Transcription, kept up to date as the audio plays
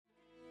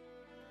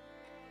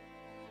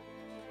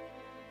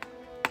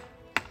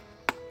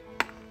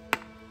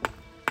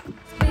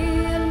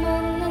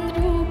Spelmannen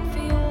drog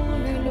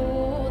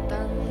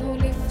fiolnlådan och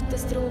lyfte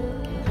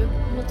stråken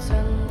upp mot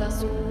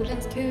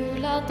söndagssolens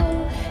kula.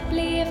 Då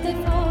blev det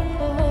fart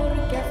på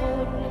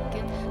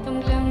orka-folket.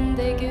 De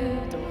glömde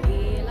Gud och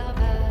hela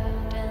världen.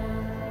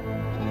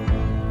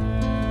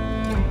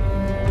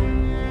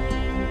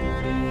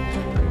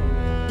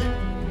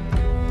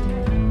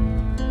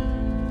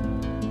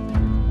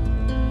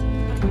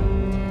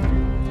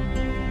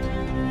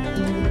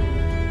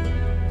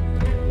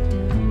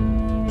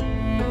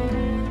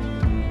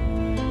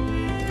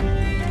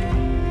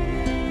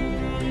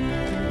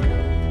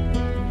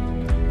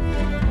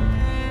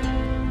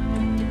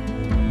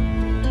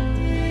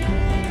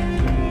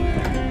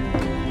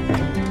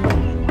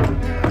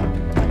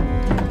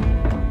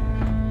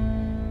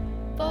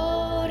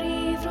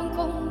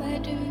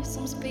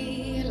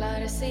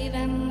 Säg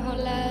vem har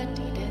lärt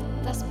dig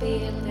detta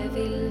spel? Det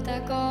vilda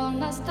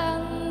galna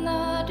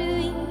stannar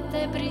du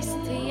inte brist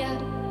till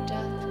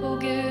hjärtat.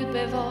 Och Gud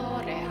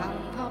bevare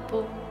han har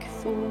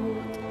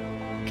bockfot.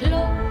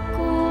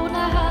 Klockorna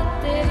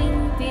hade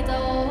ringt i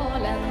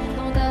dalen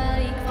och där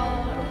gick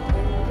far och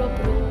mor och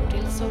bror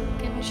till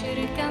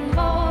sockenkyrkan.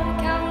 Var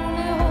kan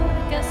nu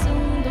orkas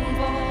ungdom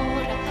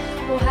vara?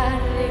 Och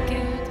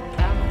herregud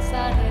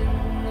dansar ännu.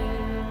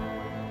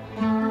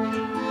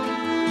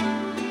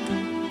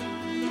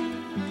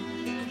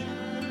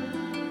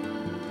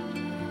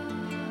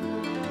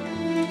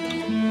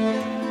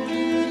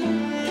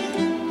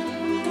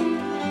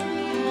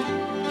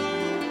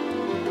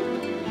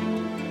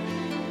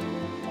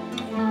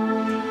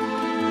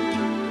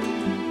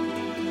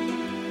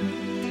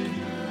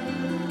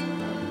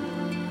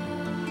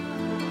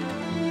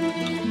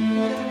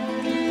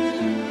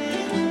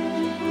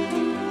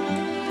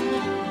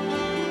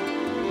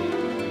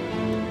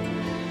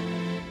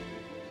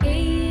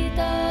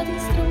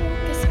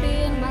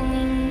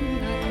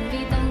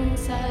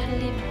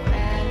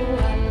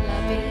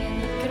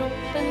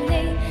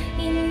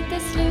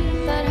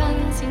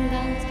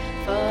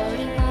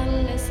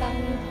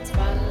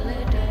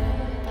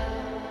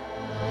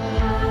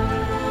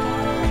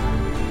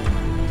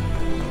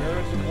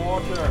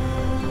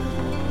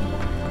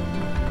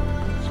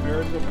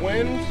 Spirits of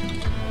wind,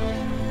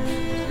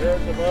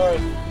 spirits of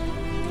earth,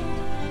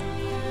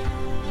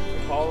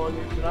 I call on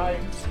you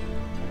tonight.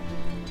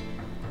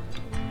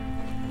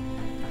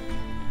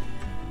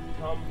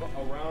 Come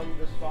around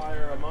this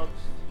fire amongst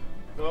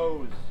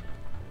those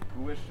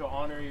who wish to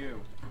honor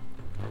you.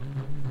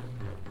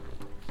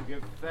 To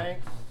give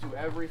thanks to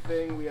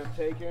everything we have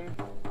taken,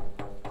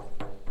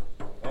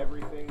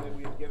 everything that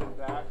we have given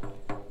back.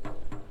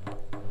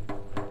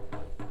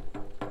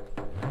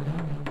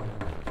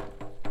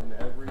 And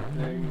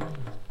everything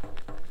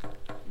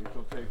we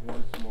shall take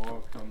once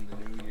more come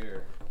the new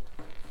year.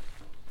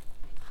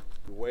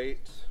 We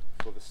wait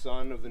for the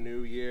sun of the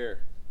new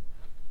year.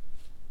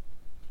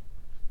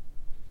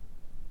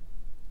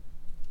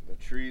 The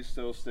trees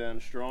still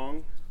stand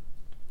strong.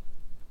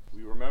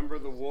 We remember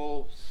the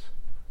wolves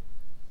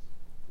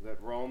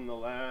that roam the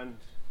land,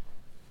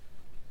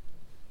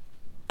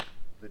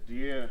 the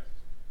deer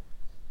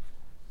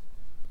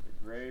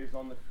that graze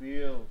on the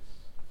fields,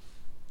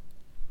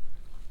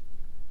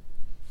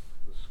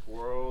 the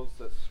squirrels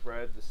that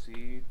spread the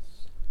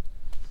seeds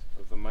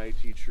of the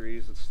mighty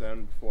trees that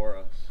stand before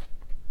us,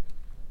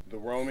 the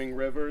roaming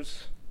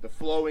rivers, the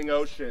flowing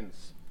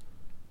oceans,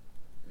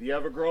 the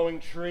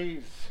ever-growing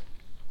trees.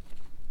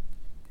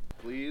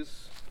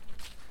 Please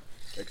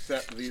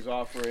accept these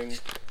offerings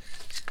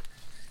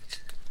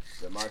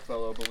that my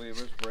fellow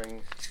believers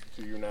bring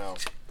to you now.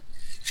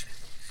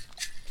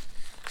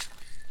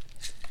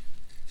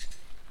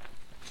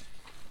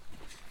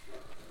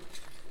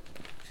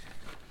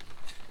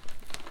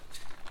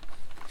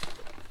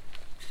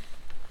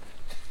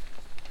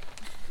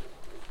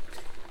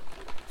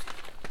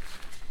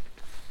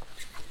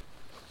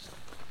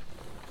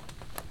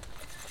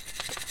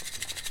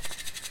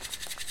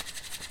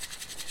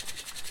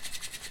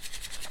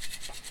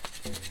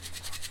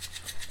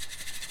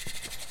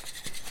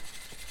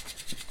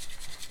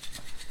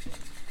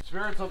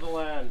 Spirits of the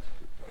land,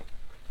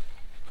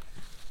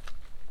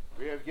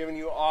 we have given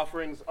you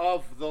offerings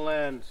of the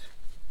land,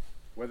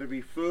 whether it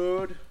be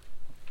food,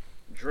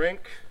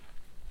 drink,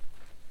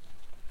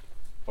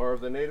 or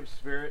of the native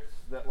spirits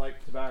that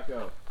like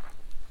tobacco.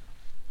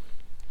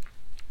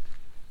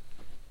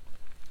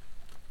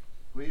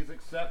 Please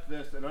accept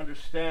this and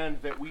understand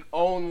that we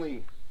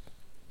only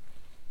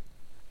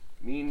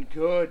mean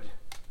good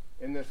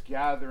in this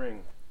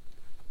gathering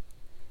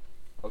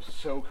of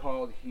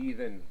so-called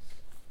heathens.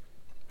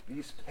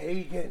 These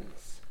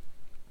pagans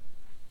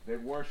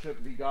that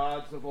worship the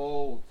gods of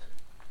old.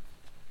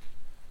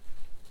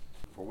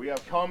 For we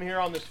have come here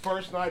on this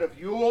first night of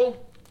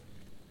Yule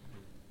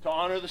to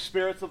honor the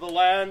spirits of the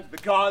land, the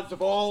gods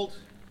of old.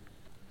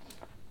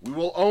 We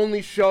will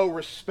only show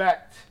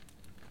respect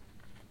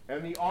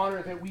and the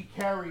honor that we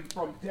carry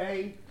from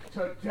day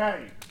to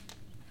day.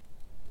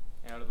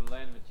 Out of the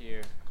land with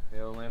cheer.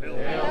 Hail, land Hail,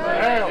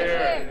 hail,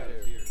 hail.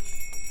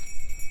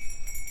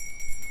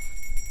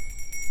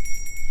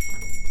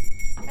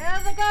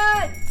 Hail the gods!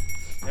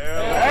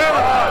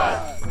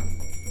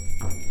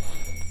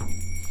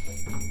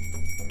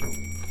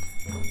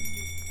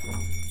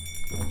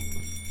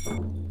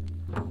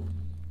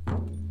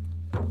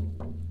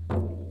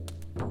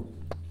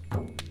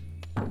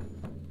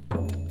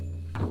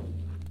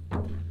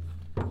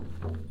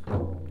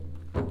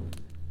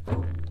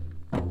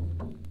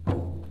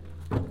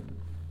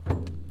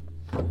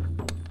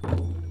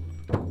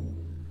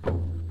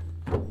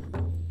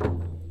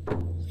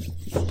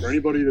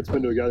 anybody that's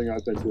been to a gathering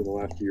I've been to in the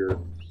last year,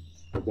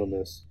 I've done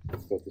this.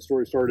 But the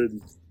story started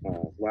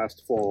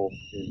last fall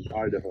in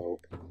Idaho.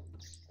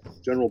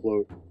 General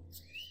bloat.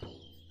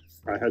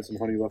 I had some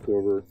honey left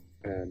over,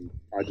 and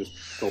I just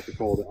felt the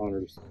call to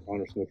honor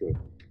Snotra.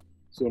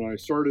 So when I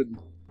started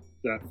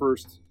that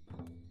first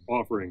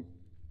offering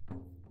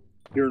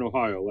here in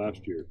Ohio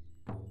last year,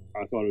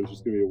 I thought it was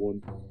just going to be a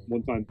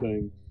one-time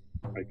thing.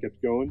 I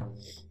kept going.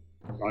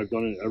 I've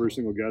done it at every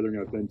single gathering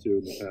I've been to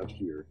in the past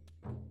year.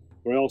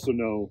 But I also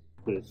know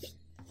that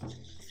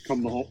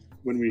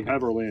when we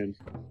have our land,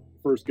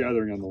 first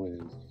gathering on the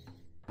land,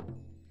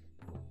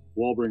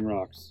 we'll all bring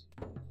rocks,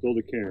 build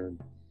a cairn,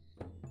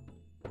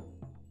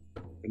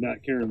 and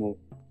that cairn won't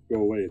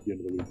go away at the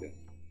end of the weekend.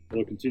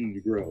 It'll continue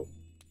to grow.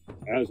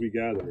 As we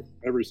gather,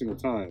 every single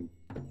time,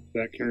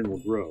 that cairn will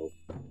grow.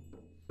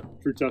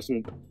 True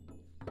testament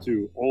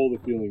to all the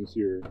feelings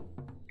here.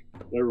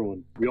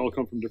 Everyone, we all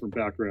come from different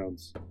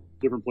backgrounds,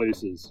 different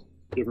places,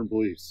 different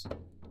beliefs,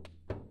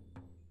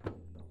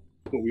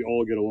 but we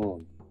all get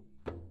along.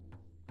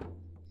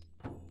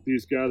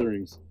 These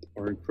gatherings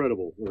are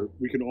incredible, where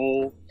we can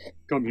all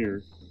come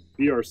here,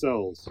 be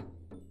ourselves,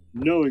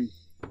 knowing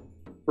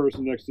the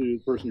person next to you,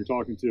 the person you're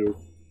talking to,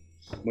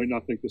 might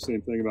not think the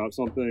same thing about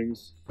some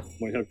things,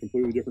 might have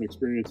completely different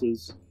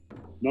experiences.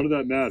 None of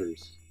that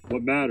matters.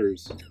 What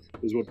matters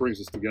is what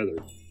brings us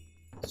together.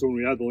 So when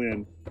we add the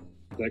land,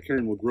 that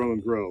cairn will grow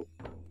and grow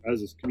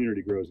as this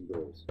community grows and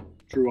grows.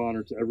 True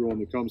honor to everyone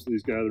that comes to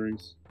these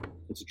gatherings.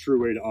 It's a true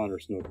way to honor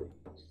Snotra.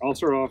 I'll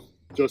start off,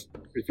 just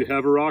if you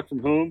have a rock from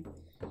home,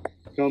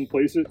 come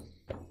place it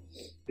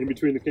in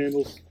between the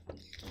candles.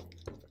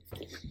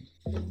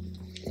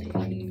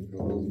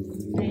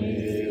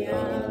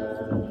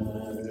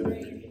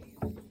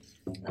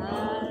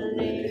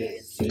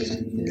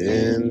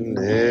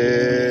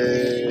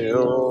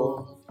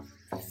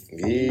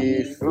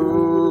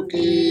 Gifu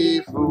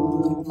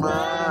gifu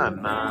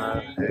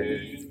manahe,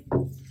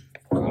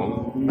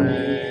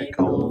 komme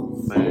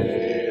komme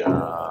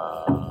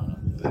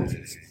ale,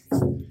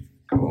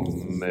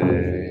 komme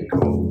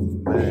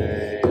komme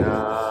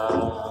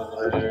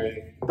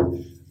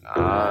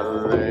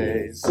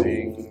ale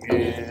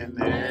singen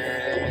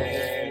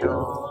eo.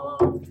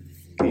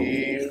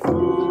 Gifu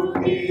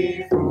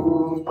gifu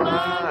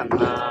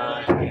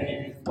manahe,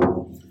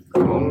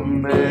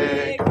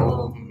 komme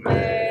komme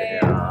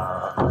ale.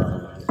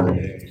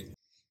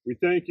 We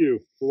thank you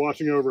for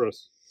watching over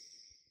us.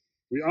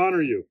 We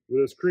honor you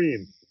with this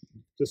cream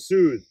to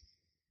soothe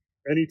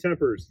any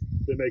tempers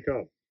that may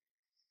come.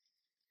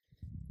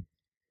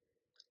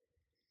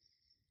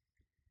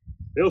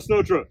 Hail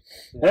Snotra!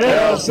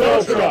 Hail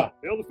Snotra!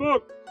 Hail the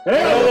folk!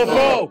 Hail the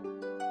folk!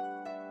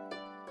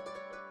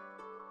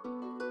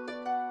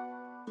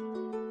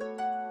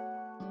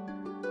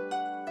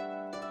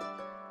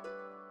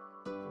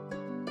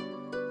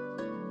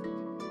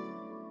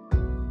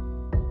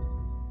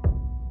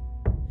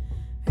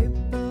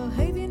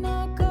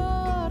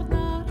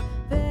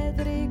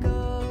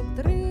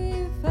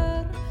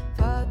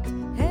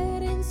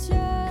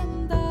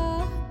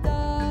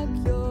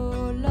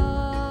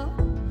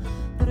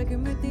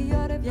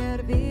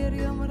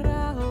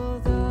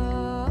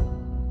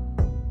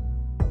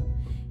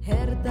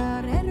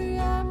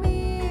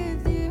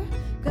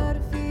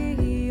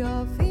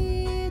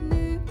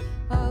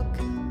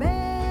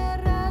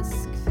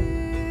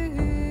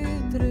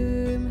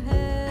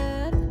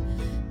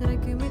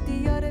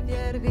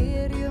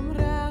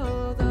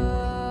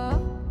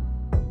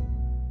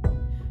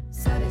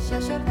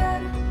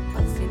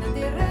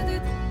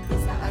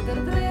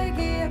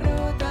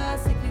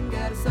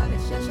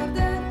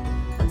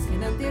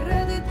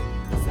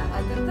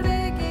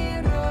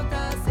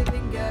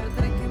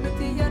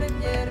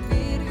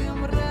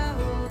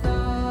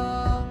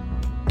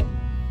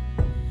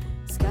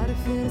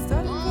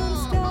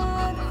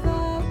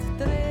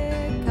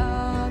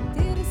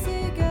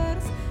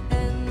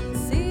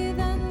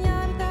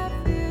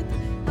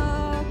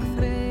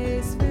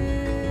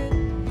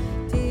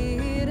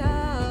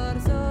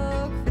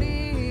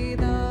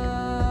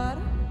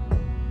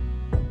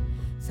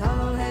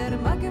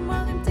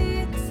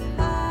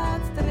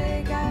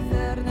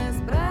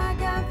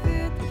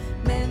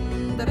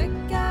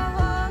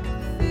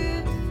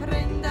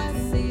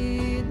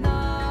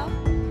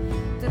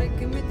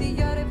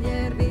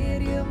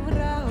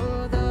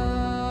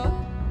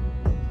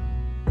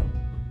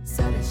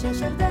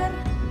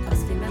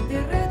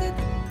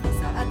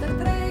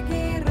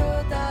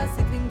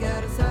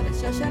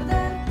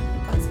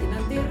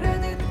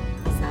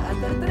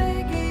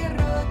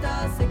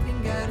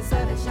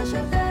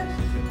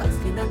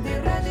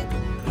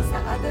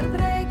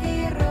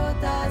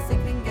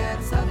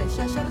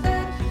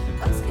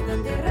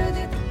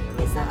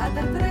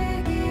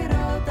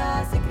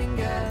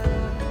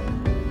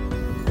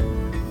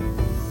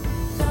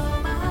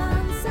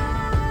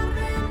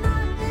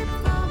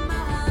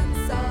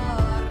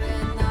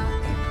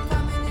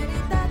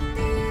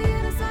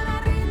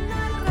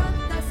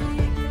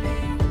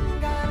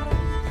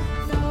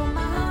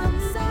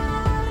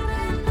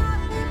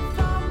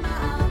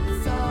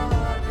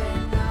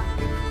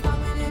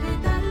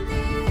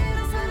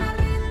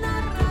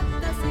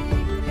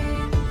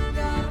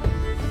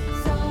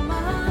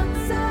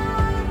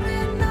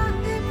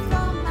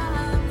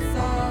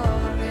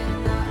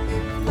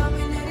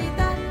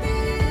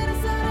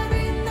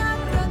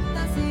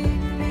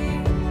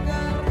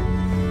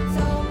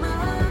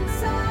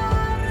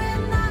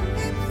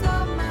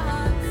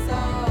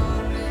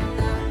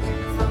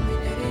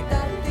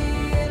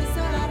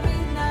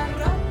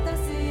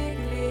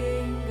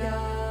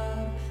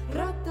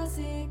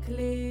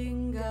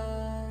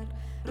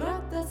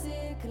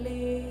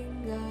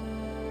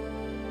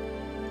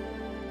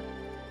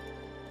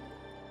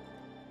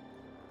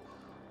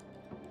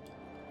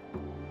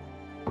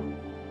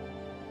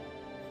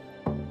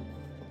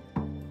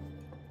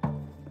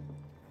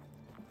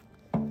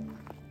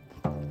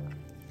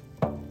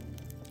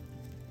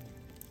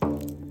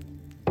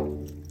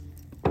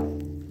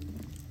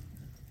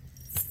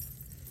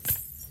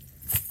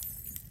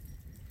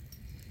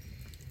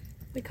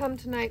 We come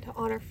tonight to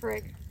honor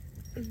Frigg,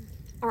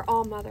 our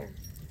All-Mother.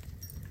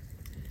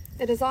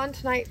 It is on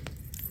tonight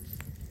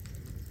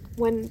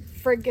when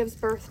Frigg gives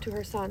birth to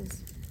her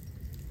sons.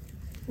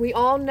 We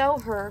all know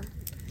her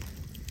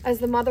as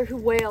the mother who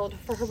wailed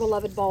for her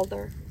beloved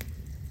Balder.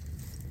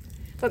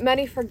 But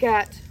many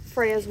forget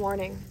Freya's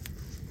warning.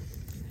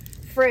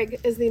 Frigg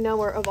is the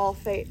knower of all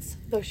fates,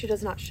 though she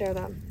does not share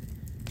them.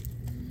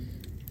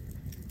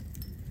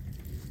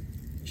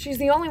 She's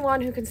the only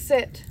one who can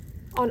sit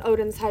on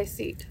Odin's high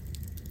seat.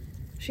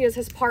 She is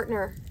his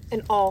partner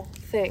in all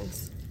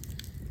things.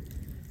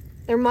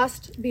 There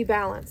must be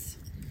balance,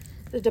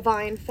 the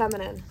divine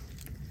feminine,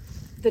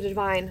 the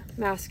divine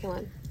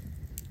masculine.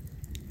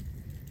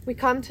 We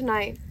come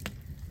tonight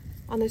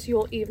on this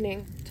Yule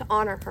evening to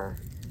honor her,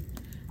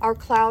 our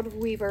cloud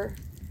weaver,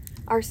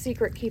 our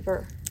secret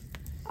keeper,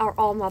 our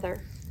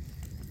all-mother.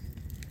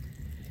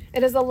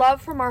 It is a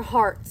love from our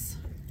hearts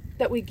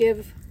that we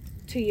give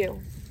to you.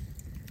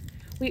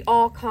 We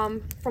all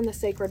come from the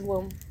sacred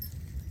womb.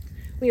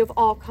 We have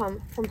all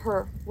come from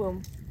her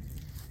womb.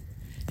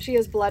 She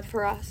has bled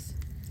for us.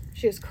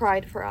 She has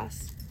cried for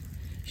us.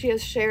 She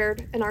has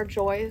shared in our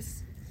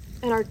joys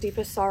and our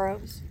deepest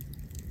sorrows.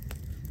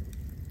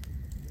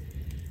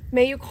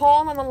 May you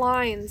call on the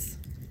lines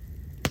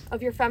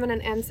of your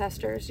feminine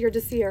ancestors, your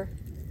Disir.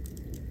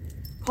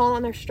 Call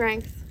on their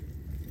strength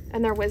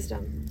and their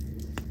wisdom.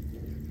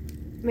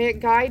 May it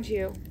guide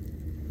you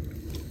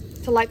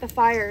to light the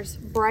fires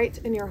bright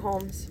in your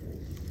homes,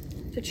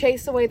 to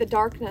chase away the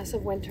darkness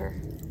of winter,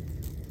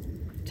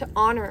 to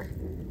honor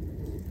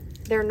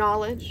their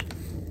knowledge,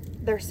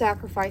 their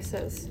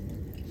sacrifices,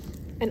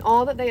 and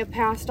all that they have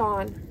passed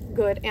on,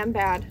 good and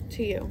bad,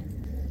 to you.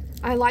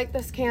 I light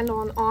this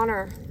candle in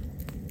honor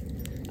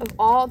of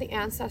all the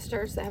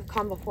ancestors that have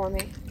come before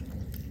me.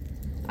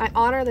 I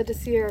honor the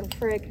Disir and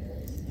Frigg,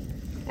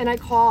 and I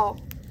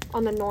call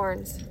on the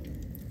Norns.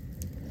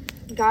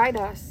 Guide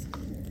us.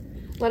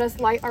 Let us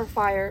light our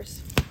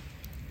fires,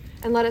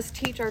 and let us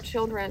teach our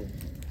children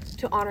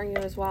to honor you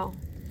as well.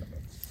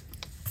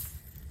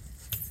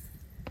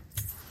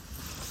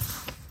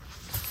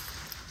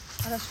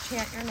 Let us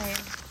chant your name.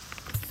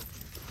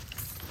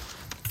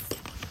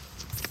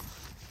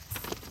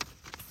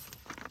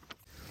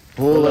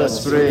 Pull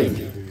us,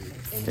 Frigg,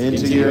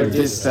 into your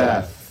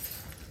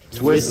distaff.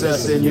 Twist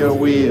us in your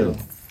wheel.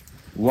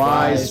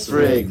 Wise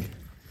Frigg,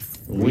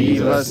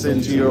 weave us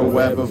into your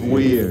web of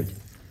weird.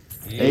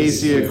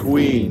 Aesir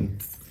Queen,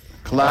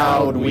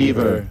 Cloud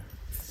Weaver,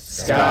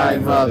 Sky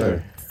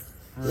Mother,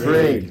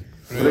 Frigg,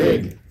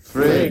 Frigg,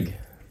 Frigg.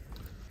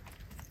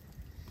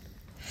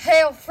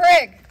 Hail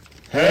Frigg!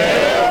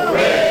 Hail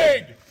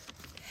Frigg!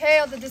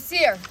 Hail the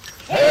Disir!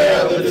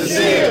 Hail the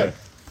Disir!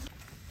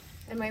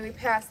 And may we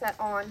pass that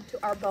on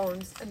to our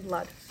bones and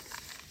blood.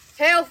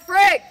 Hail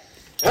Frigg!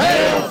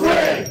 Hail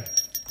Frigg!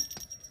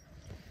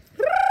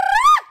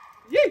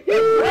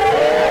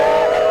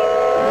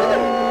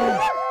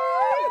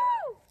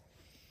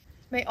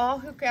 May all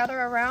who gather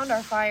around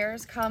our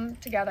fires come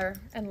together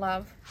in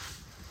love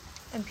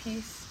and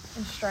peace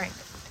and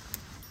strength.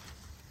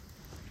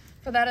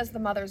 For that is the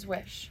mother's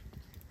wish,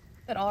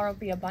 that all will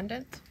be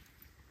abundant,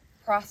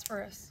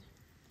 prosperous,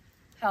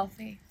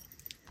 healthy,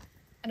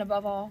 and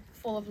above all,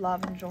 full of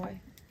love and joy.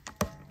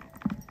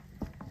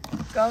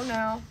 Go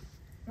now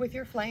with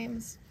your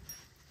flames,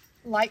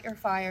 light your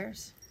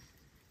fires,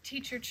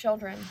 teach your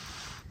children,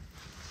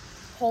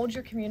 hold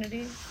your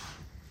community,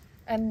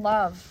 and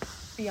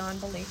love beyond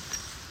belief.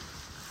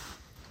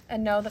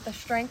 And know that the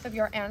strength of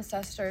your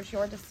ancestors,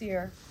 your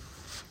Disir,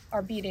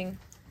 are beating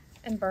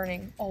and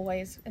burning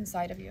always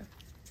inside of you.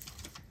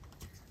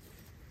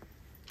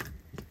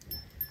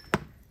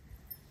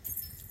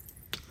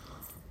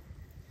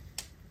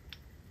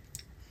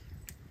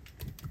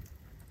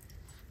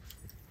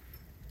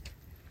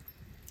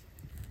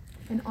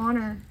 In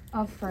honor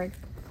of Frigg,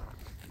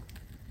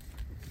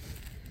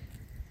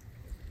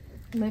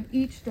 live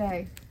each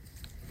day,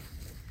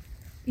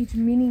 each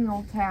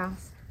menial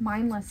task,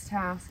 mindless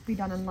task be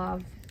done in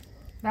love.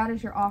 That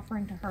is your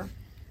offering to her.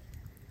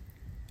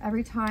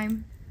 Every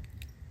time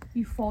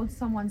you fold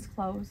someone's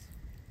clothes,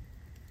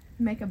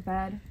 make a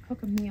bed,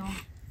 cook a meal,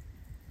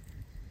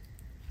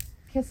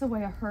 kiss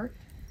away a hurt,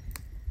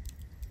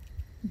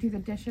 do the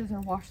dishes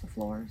or wash the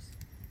floors,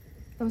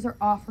 those are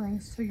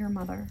offerings to your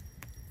mother.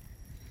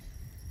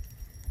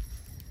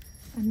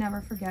 And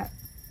never forget,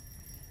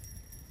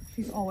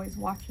 she's always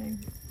watching,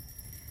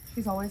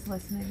 she's always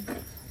listening,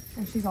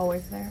 and she's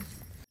always there.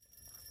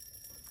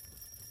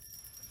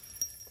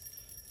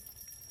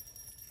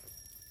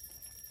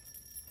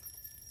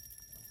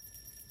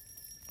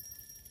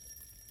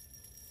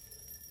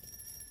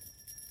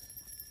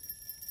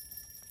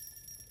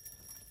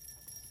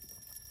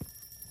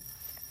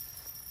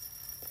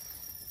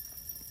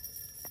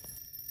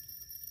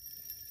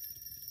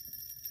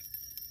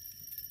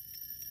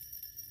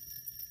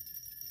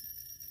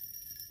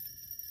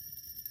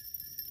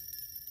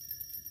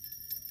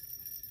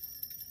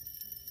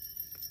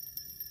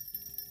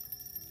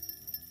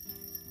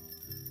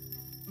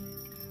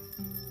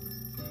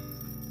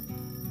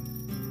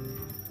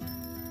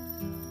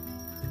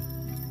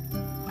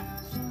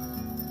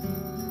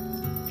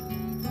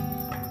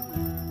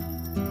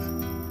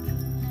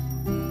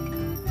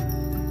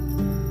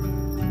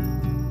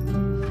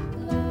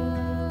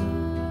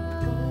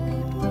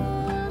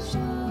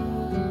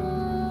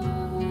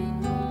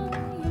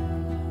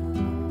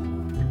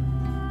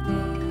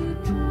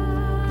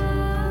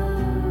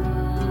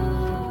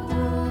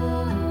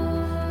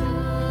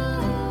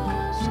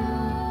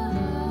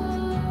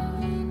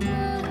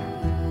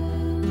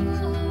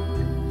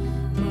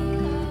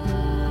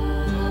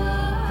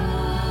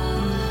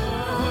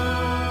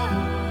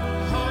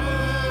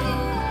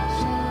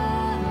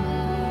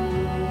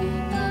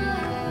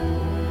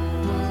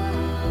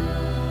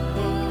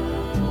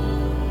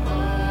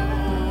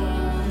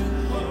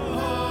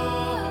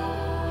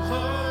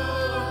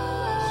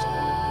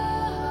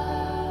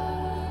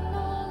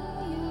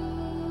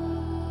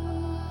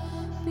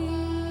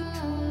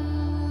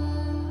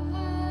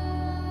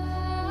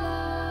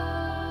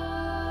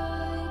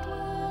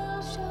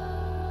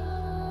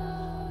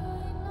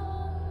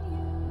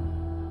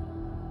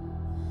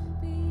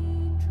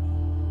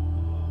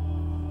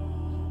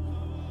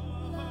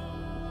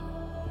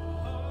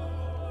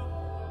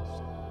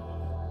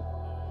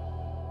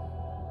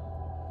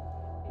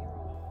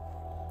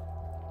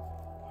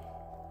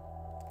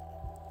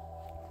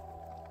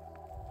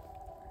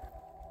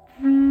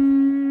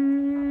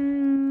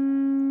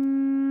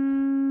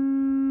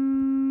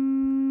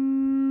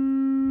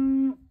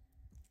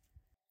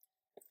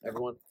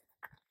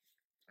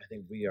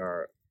 think we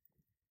are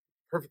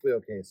perfectly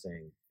okay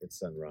saying it's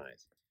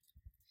sunrise,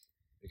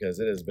 because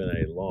it has been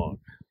a long,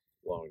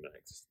 long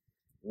night,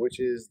 which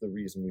is the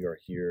reason we are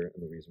here,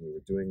 and the reason we were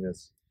doing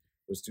this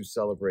was to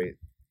celebrate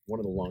one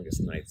of the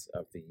longest nights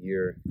of the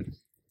year,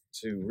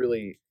 to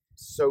really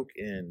soak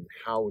in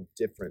how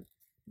different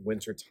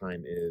winter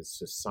time is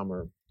to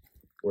summer,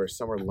 where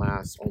summer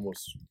lasts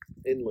almost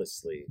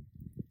endlessly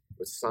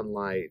with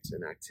sunlight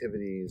and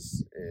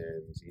activities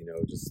and,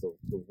 just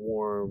the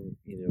warm,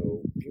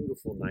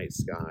 beautiful night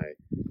sky.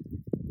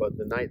 But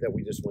the night that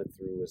we just went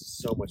through was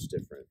so much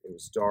different. It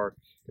was dark,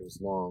 it was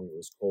long, it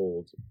was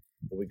cold,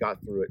 but we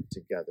got through it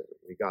together.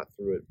 We got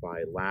through it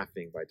by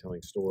laughing, by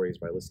telling stories,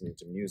 by listening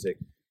to music,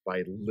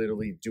 by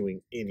literally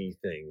doing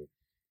anything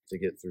to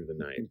get through the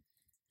night.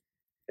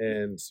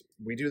 And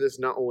we do this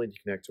not only to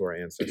connect to our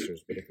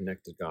ancestors, but to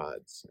connect to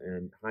gods.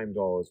 And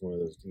Heimdall is one of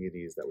those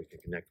deities that we can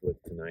connect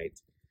with tonight,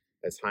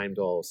 as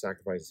Heimdall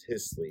sacrifices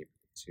his sleep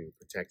to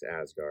protect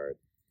Asgard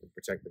and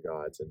protect the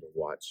gods and to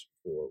watch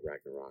for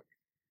Ragnarok.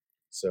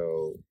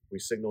 So we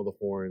signal the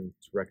horn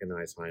to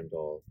recognize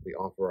Heimdall. We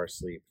offer our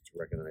sleep to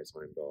recognize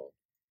Heimdall.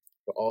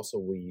 But also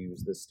we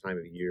use this time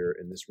of year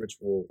and this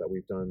ritual that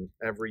we've done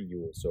every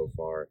Yule so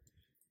far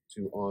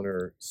to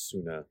honor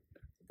Suna,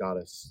 the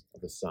goddess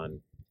of the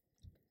sun,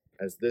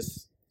 as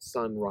this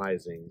sun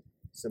rising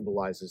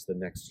symbolizes the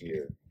next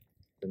year,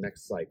 the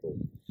next cycle.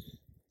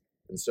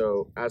 And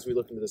so as we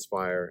look into this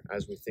fire,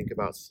 as we think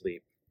about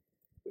sleep,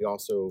 we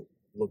also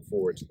look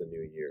forward to the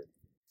new year.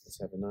 Let's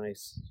have a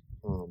nice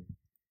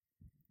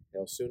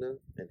Hail Suna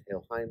and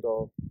Hail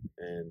Heimdall,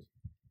 and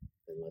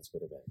then let's go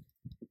to bed.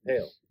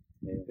 Hail.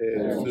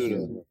 Hail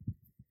Suna.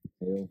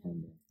 Hail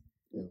Heimdall.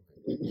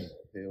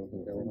 Hail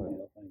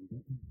Heimdall.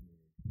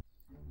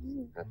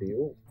 Happy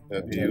Yule.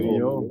 Happy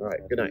Yule. All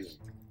right, good night.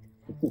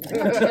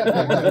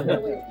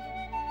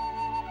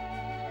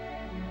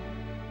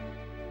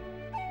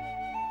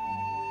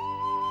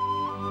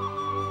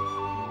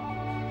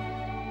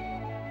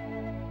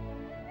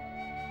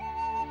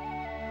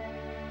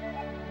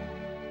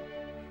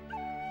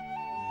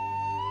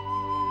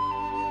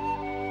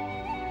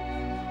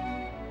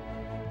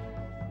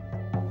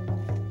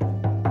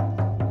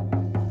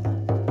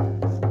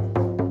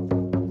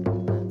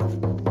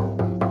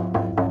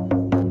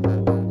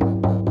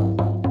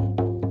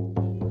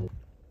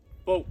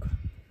 Folk,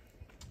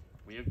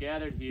 we have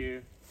gathered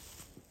here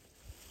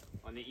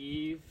on the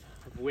eve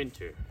of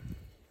winter.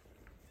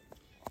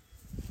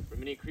 For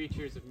many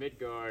creatures of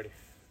Midgard,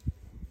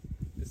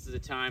 this is a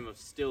time of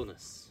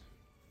stillness.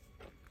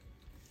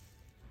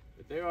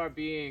 But there are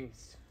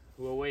beings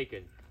who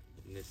awaken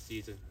in this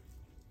season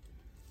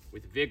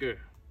with vigor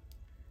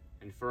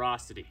and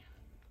ferocity.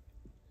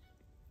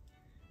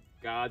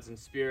 Gods and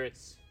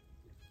spirits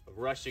of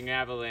rushing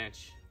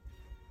avalanche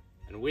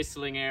and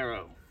whistling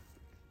arrow.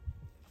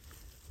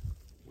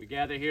 We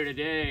gather here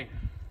today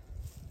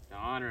to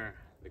honor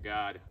the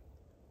god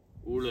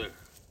Uller.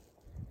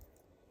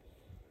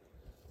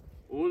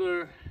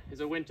 Uller is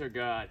a winter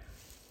god.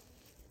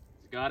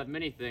 He's a god of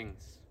many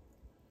things.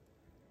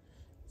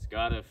 He's a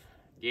god of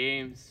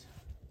games,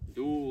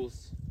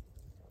 duels,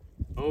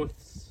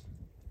 oaths,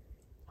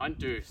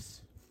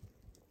 hunters,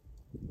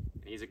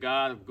 and he's a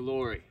god of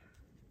glory.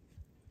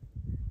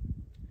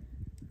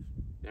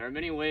 There are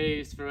many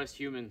ways for us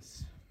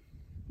humans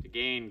to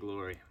gain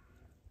glory.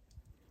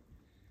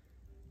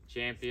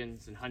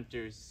 Champions and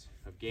hunters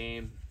of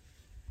game,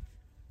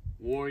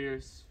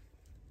 warriors,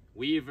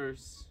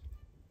 weavers,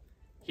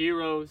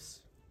 heroes,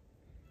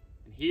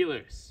 and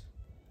healers.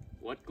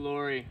 What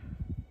glory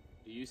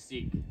do you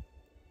seek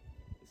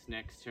this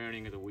next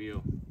turning of the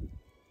wheel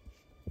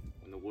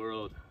when the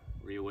world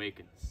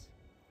reawakens?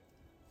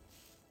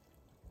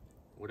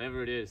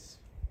 Whatever it is,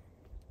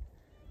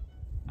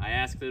 I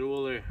ask that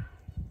Uller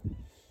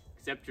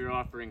accept your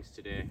offerings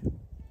today,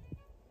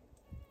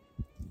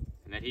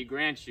 and that he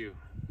grant you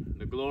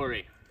the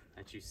glory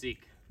that you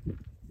seek. You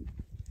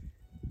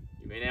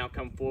may now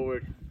come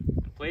forward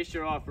and place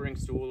your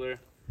offerings to Uller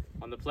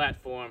on the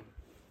platform,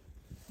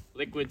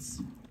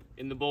 liquids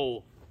in the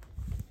bowl.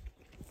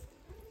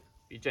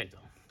 Be gentle.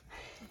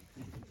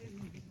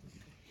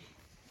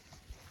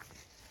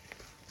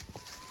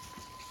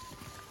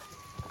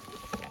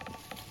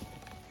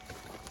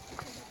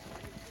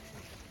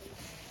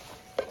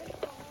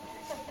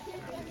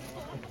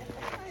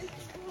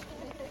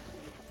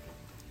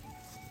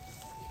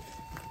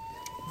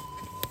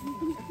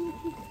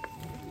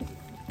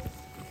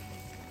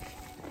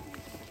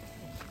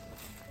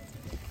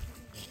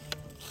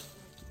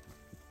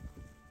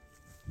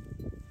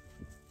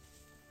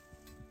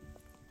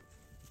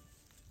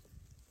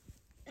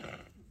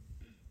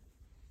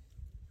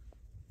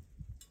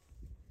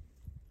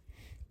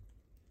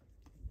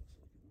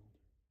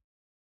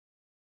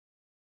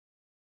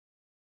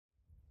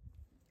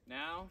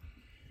 Now,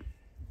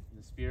 in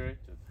the spirit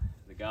of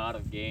the god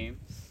of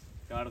games,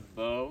 god of the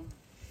bow,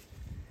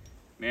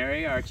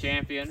 Mary, our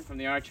champion from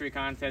the archery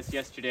contest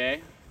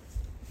yesterday,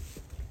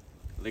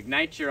 will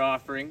ignite your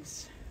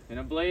offerings in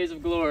a blaze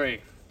of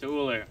glory to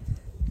Uller.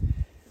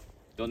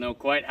 Don't know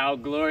quite how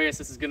glorious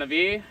this is gonna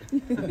be.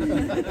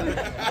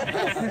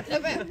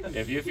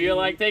 If you feel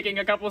like taking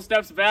a couple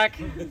steps back,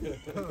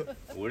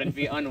 wouldn't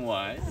be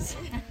unwise.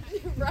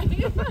 Right?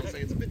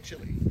 Say it's a bit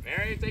chilly.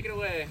 Mary, take it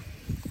away.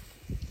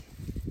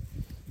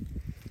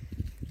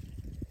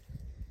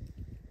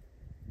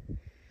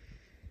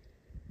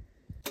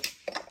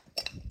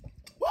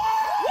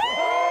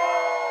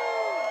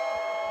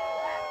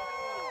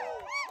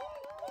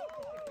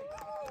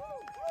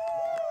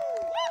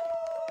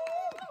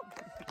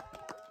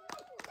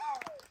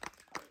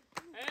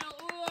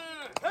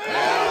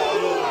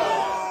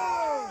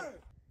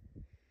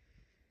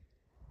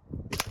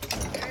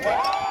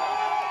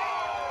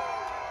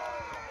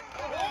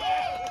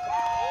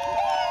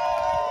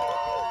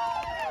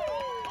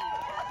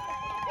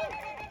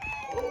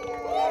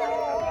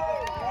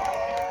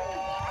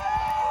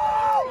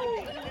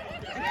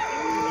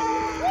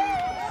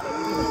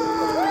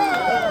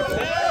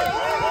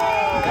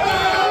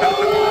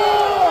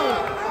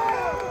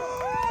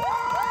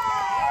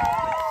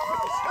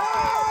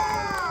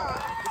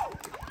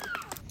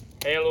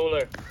 Hail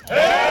Uller!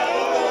 Hail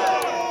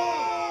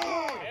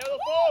the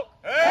folk!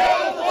 Hail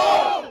the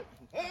folk!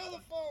 Hail the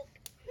folk!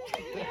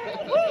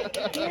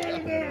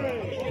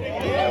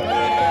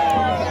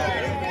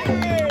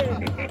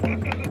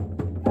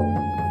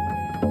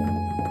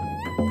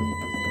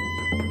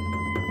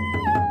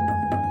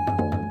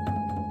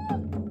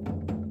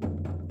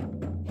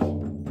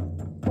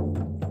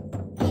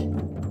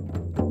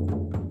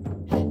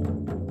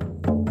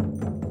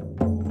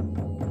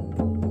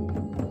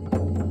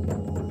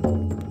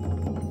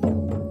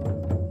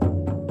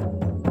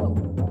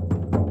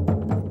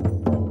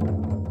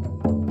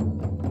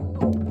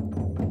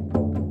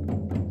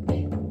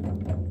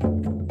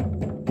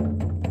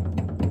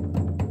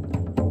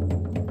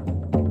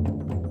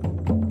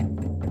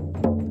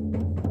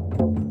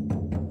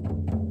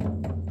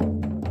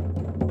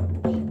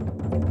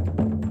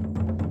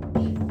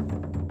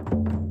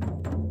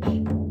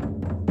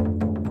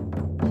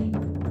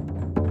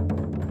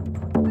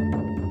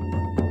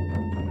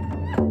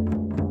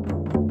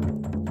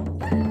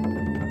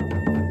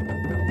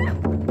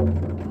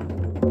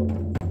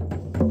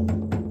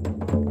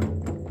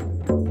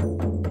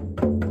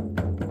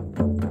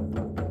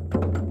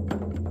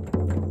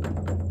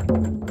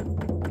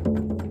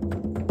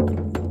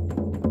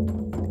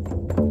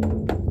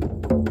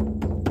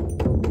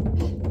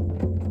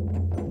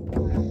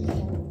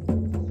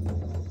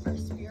 Our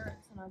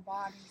spirits and our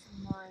bodies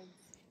and minds.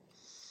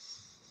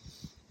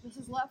 This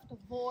has left a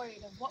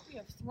void of what we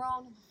have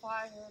thrown in the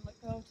fire and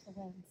let go to the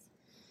winds.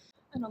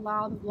 And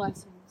allow the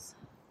blessings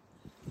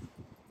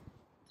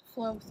to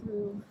flow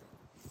through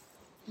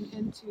and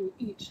into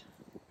each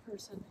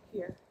person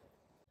here.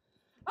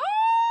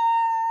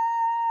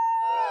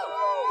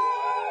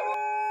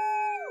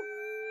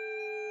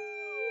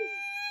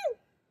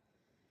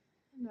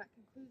 And that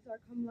concludes our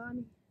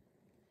Kamlani.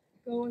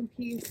 Go in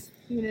peace,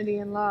 unity,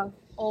 and love,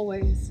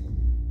 always.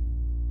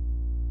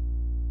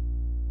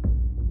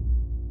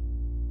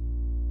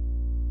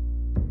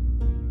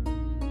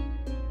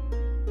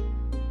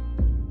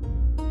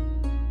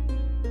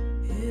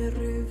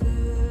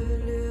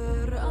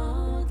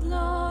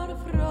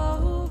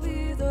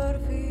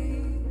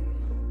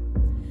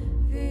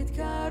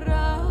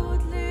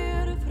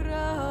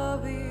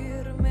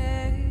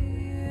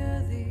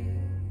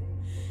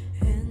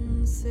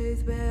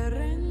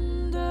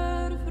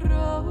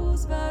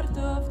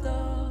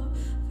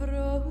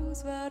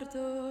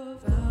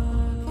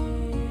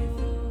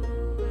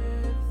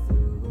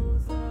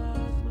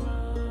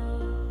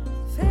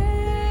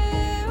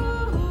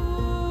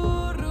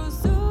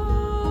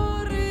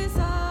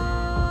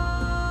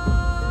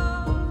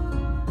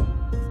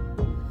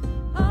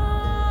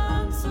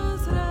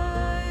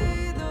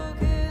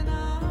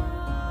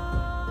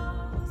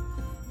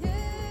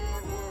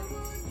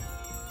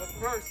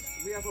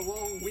 First, we have a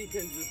long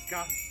weekend to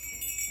discuss.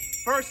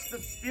 First, the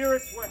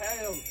spirits were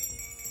hailed.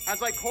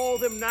 As I call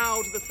them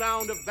now to the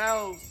sound of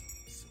bells.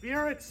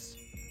 Spirits,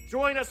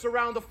 join us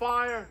around the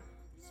fire.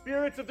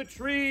 Spirits of the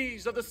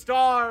trees, of the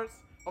stars,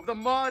 of the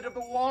mud, of the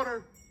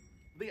water,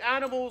 the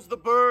animals, the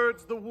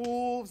birds, the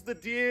wolves, the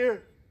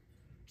deer.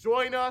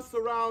 Join us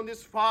around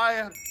this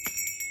fire.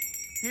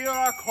 Hear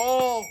our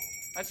call,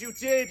 as you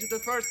did the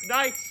first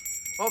night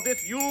of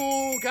this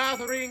Yule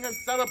gathering and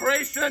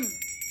celebration.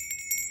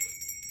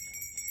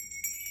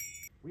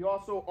 We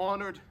also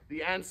honored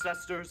the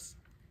ancestors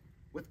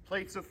with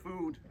plates of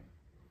food.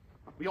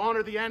 We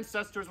honor the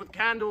ancestors with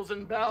candles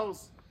and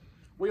bells.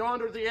 We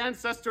honor the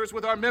ancestors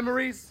with our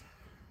memories.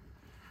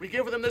 We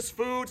give them this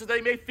food so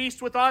they may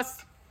feast with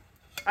us,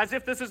 as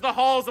if this is the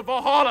halls of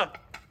Valhalla.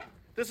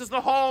 This is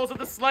the halls of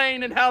the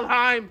slain in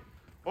Helheim,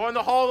 or in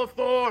the hall of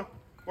Thor,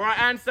 where our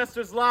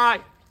ancestors lie.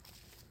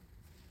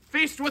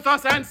 Feast with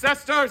us,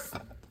 ancestors,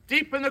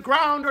 deep in the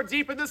ground or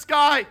deep in the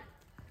sky.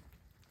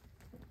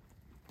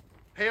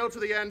 Hail to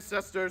the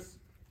ancestors.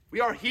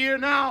 We are here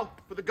now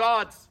for the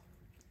gods.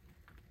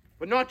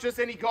 But not just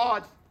any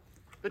god.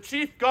 The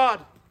chief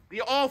god,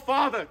 the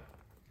All-Father.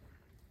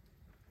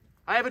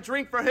 I have a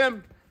drink for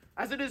him,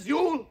 as it is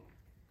Yule,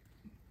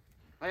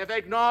 I have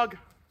eggnog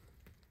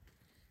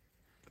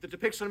with the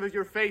depiction of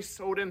your face,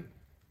 Odin.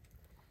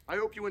 I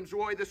hope you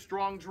enjoy this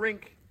strong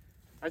drink,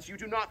 as you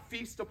do not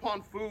feast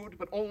upon food,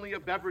 but only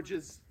of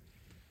beverages.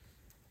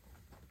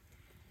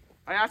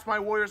 I ask my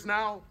warriors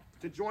now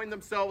to join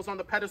themselves on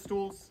the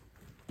pedestals,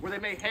 where they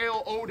may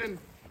hail Odin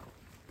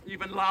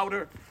even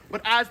louder.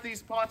 But as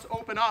these pots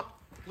open up,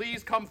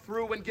 please come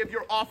through and give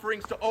your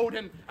offerings to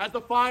Odin, as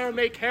the fire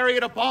may carry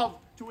it above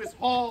to his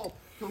hall,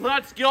 to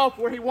Radskjolf,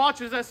 where he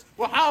watches us,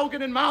 where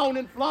Haugen and Maun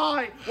and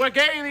Fly, where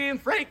Gailey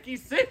and Frankie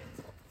sit.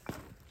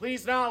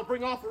 Please now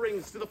bring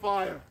offerings to the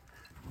fire.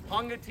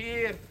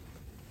 Hungetir,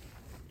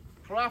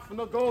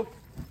 Krafnagoth,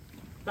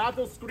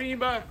 Battle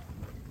Screamer,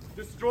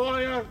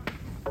 Destroyer,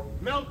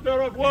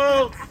 Melter of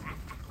Worlds,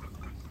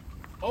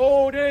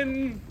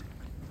 Odin.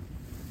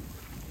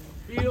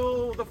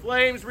 Feel the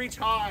flames reach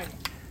high.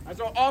 As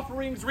our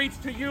offerings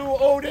reach to you,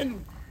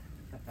 Odin,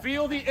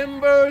 feel the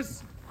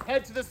embers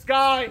head to the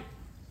sky,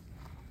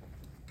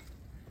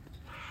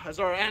 as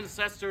our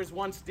ancestors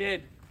once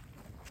did.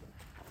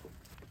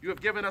 You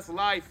have given us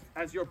life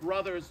as your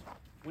brothers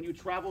when you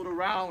traveled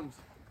around,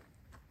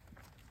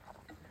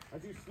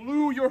 as you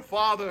slew your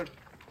father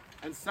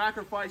and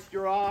sacrificed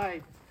your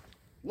eye.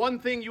 One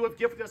thing you have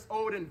gifted us,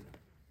 Odin,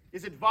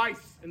 is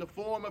advice in the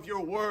form of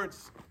your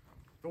words,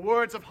 the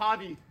words of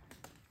Hadi.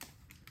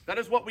 That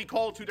is what we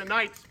call to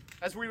tonight,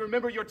 as we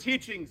remember your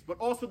teachings, but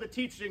also the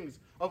teachings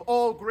of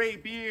all gray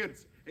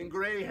beards and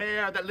gray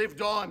hair that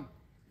lived on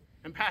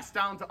and passed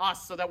down to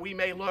us so that we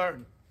may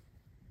learn.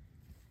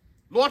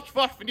 Lord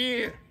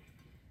Fafnir,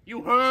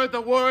 you heard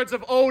the words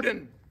of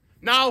Odin.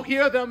 Now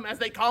hear them as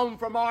they come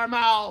from our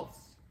mouths.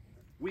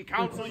 We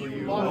counsel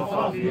you, Lord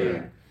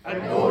Fafnir,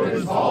 and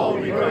Odin's hall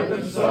we heard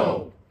them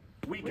so.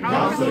 We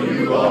Counsel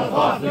you, Lord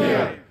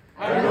Fafnir,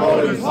 and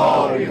Odin's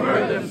hall we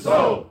heard them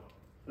so.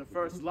 The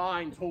first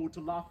line told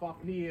to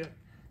Lafafnir: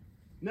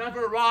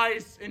 never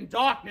rise in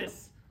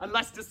darkness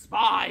unless to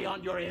spy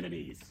on your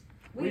enemies.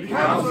 We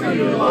counsel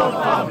you, Lord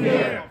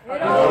Fafnir,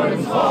 and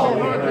Odin's hall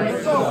we heard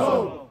them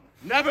so.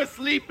 Never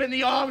sleep in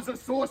the arms of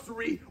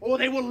sorcery, or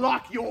they will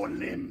lock your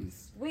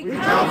limbs. We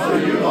counsel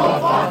you,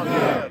 Lord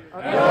Fafnir,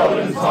 and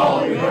Odin's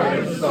hall we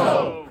heard them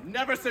so.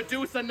 Never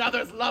seduce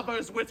another's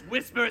lovers with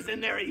whispers in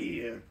their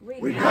ear.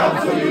 We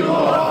counsel you,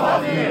 Lord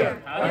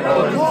Fafnir, and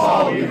Odin's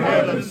hall we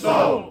heard them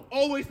so.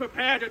 Always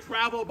prepare to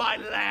travel by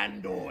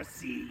land or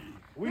sea.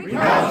 We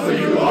counsel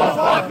you, Lord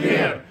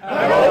Fafnir,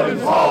 and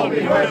Odin's hall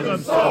we heard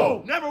them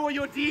so. Never will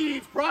your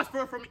deeds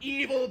prosper from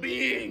evil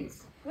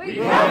beings. We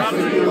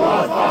counsel you,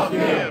 Lord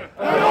Fafnir,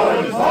 and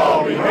Odin's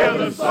hall we heard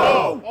them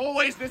so.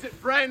 Always visit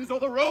friends, or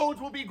the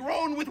roads will be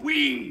grown with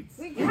weeds.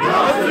 We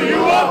counsel you,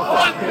 Lord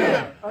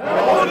Fafnir,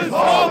 and Odin's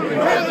hall we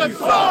heard them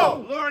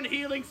so. Learn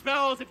healing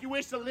spells if you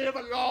wish to live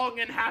a long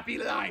and happy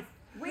life.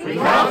 We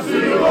counsel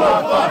you,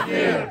 Lord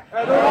Fafnir,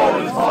 and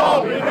Odin's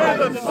hall we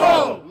heard them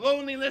so.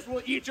 Loneliness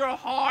will eat your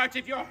heart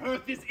if your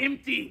hearth is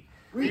empty.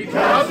 We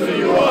counsel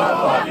you, Lord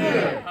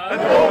Fafnir,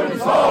 and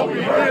Odin's hall we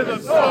heard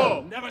them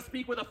so. Never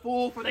speak with a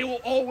fool, for they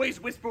will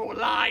always whisper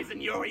lies in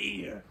your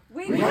ear.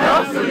 We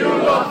counsel you,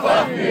 Lord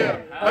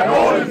Fafnir, and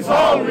Odin's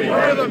hall we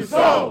heard them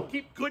so.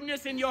 Keep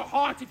goodness in your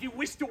heart if you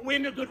wish to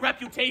win a good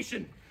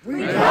reputation.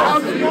 We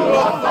counsel you,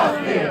 Lord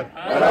Fafnir,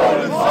 and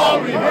Odin's hall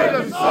we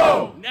heard them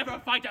so. Never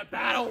fight a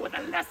battle with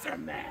a lesser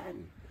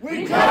man.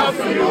 We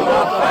counsel you,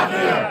 Lord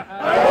Fafnir,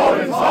 and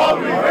Odin's hall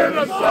we heard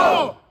them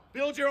so.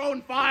 Build your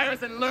own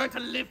fires and learn to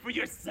live for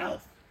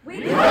yourself.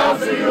 We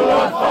counsel you,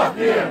 Lord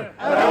Fafnir,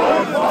 and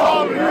Odin's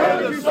hall we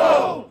heard them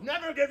so.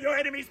 Never give your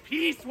enemies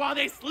peace while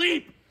they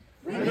sleep.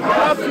 We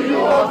counsel you,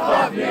 Lord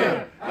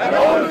Fafnir, and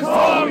Odin's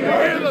hall we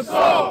heard them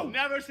so.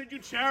 Never should you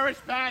cherish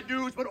bad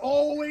news, but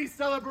always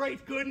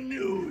celebrate good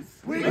news.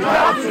 We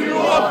counsel you,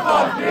 Lord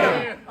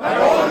Fafnir,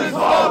 and Odin's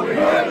hall we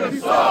heard them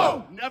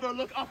so. Never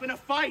look up in a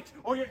fight,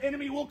 or your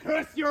enemy will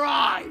curse your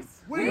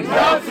eyes. We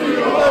counsel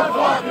you, Lord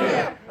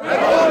Fafnir,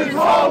 and Odin's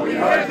hall we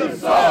heard them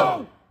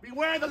so.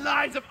 Beware the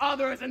lives of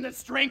others and the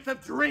strength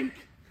of drink.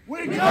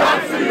 We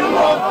counsel you,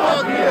 Lord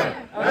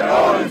Fafnir, and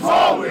Odin's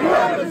hall we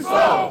heard them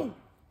so.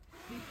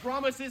 Keep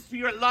promises to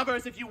your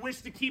lovers if you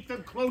wish to keep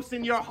them close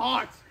in your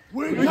heart.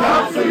 We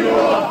counsel you,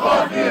 Lord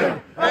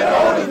Fafnir, and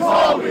Odin's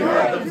hall we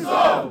heard them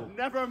so.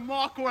 Never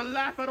mock or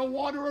laugh at a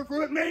wanderer,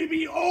 for it may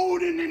be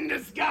Odin in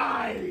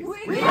disguise.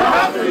 We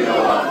counsel you,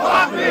 Lord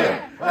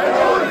Fafnir, and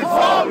Odin's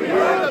hall we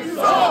heard them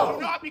so.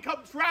 Do not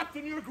become trapped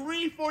in your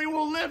grief, or you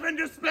will live in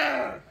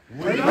despair.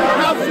 We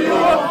counsel you,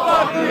 Lord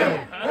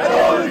Fafnir, and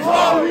Odin's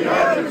hall we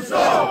heard them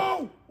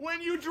so.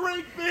 When you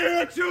drink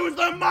beer, choose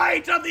the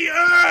might of the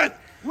earth.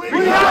 We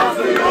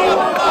counsel you,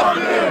 Lord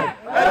Fafnir,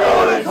 and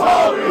Odin's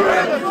hall we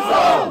heard them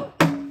so.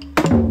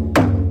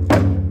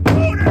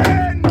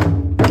 Odin!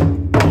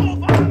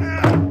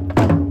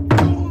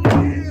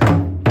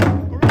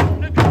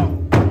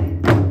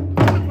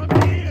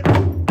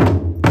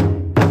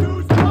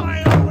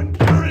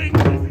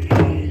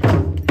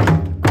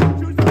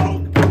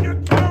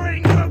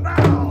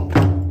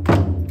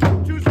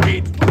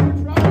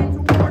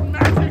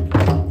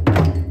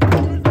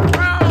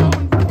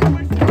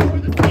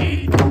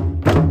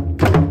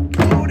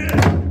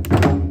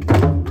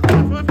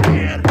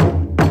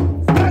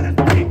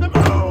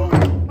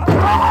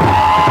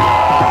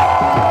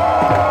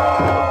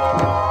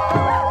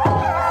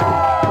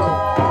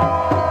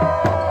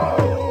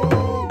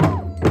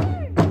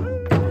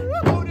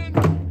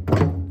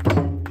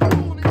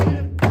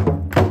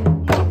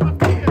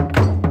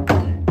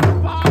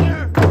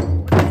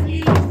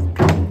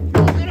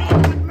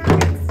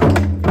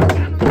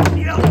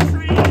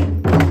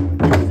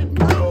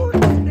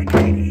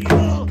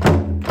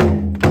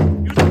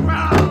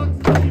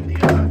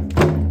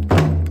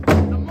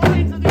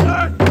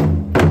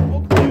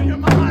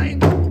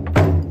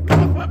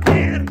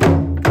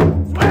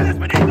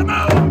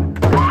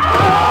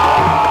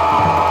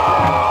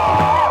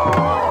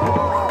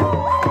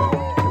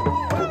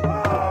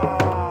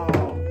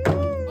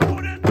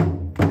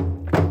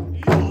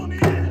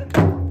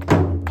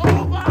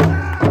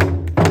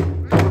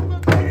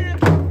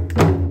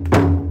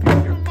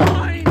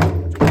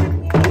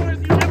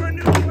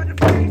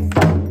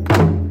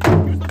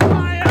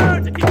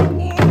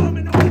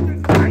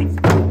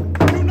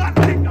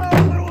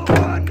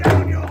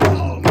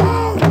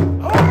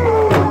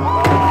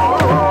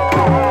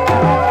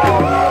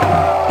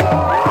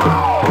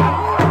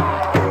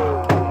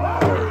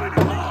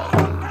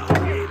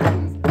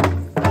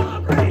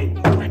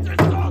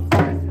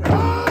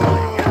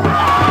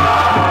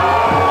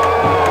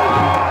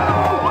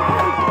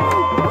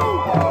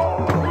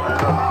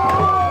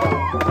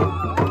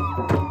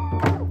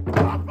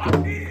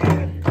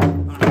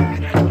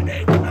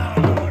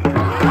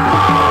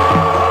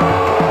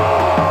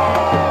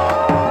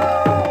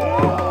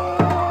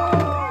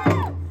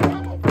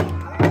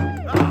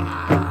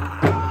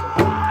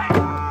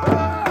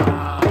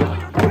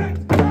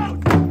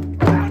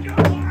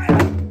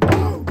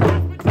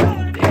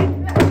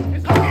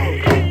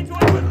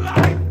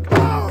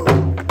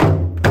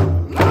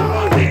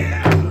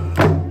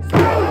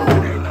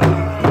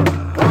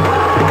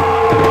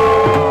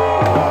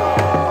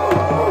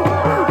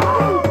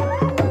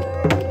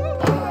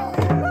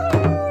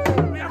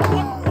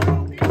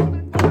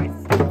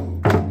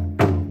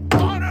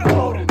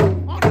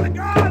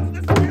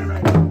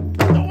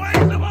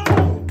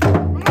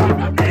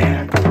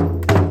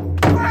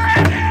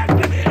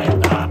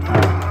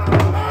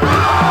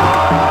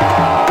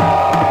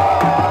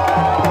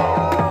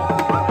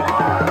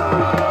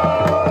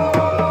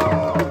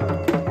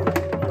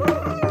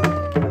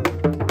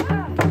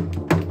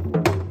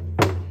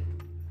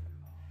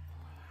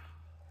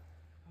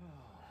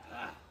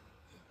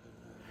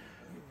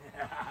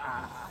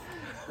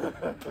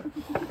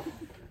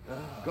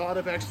 God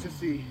of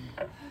ecstasy,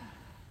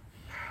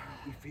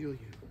 we feel you.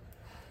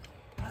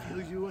 We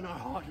feel you in our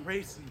heart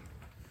racing,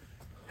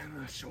 and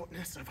the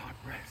shortness of our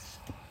breaths.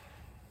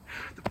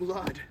 The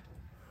blood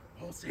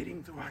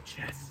pulsating through our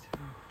chest.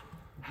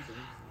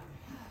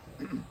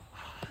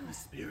 The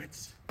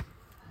spirits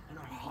in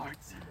our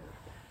hearts,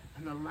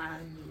 and the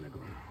land in the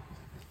ground.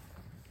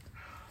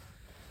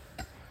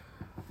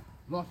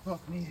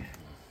 Lothokni,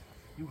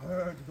 you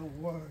heard the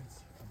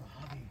words of the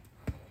Hagi.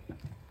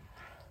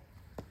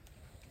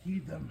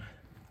 Heed them,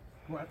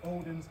 who at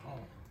Odin's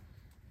hall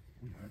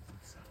we heard them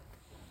sound.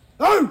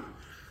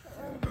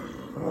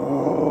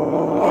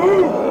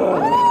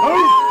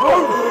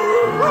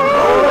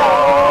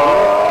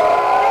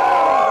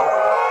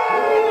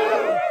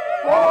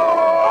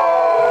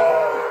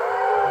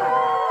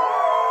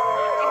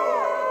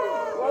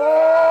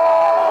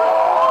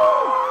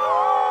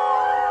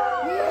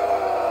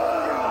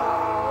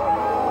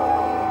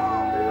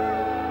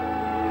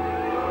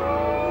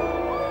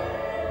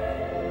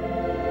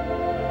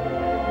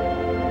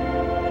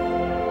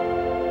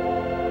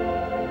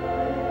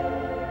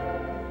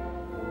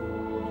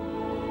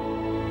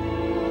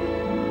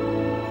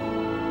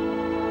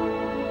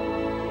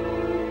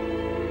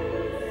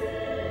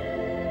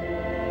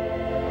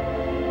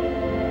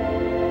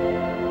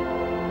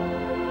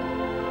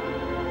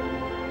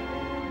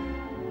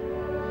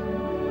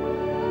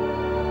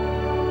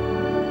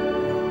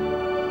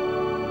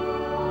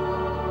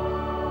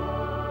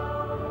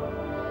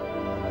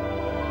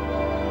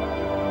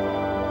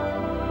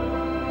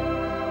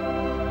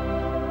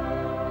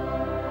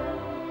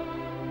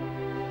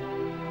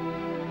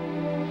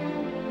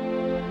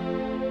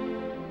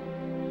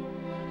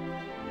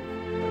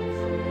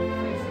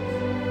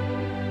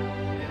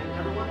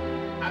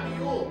 Happy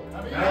Yule!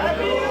 Happy Yule!